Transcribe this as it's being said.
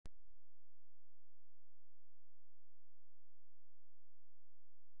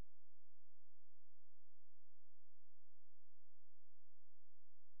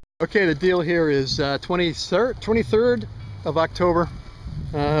Okay, the deal here is 23rd of October.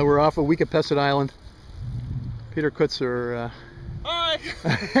 We're off a week at Pesset Island. Peter Kutzer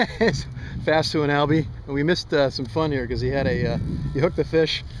is fast to an albie. And we missed some fun here because he hooked the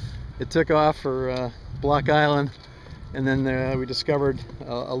fish. It took off for Block Island, and then we discovered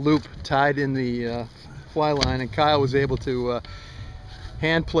a loop tied in the fly line, and Kyle was able to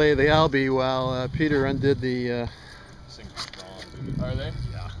hand play the albie while Peter undid the Are they?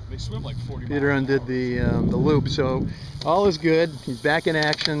 Yeah. They swim like 40 Peter miles undid the loop, so all is good. He's back in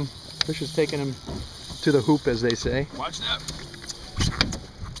action. Fish is taking him to the hoop, as they say. Watch that.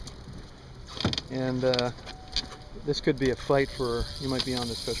 And this could be a fight for, you might be on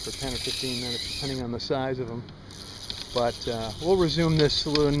this fish for 10 or 15 minutes, depending on the size of them. But we'll resume this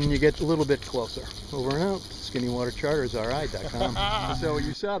when you get a little bit closer. Over and out. SkinnyWaterChartersRI.com. So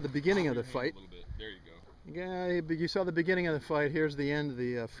you saw the beginning of the fight. There you go. Yeah, you saw the beginning of the fight. Here's the end of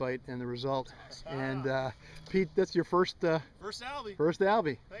the fight and the result. And Pete, that's your first albie. First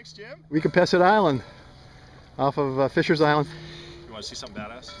albie. Thanks, Jim. We could Pesset Island, off of Fisher's Island. You want to see something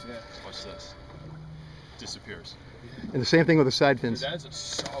badass? Yeah. Watch this. Disappears. And the same thing with the side fins. That is a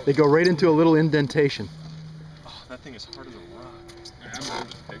solid. They go right into a little indentation. Oh, that thing is hard as a rock. I'm ready for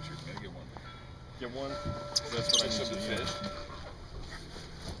the pictures. Gotta get one. Get one. That's what I need to fish.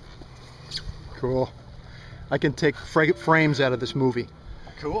 Cool. I can take frames out of this movie.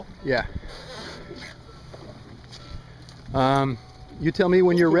 Cool. Yeah. You tell me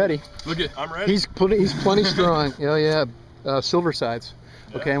when you're ready. Look at, I'm ready. He's plenty strong. Oh yeah, silver sides.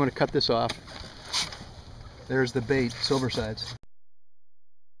 Yeah. Okay, I'm going to cut this off. There's the bait, silver sides.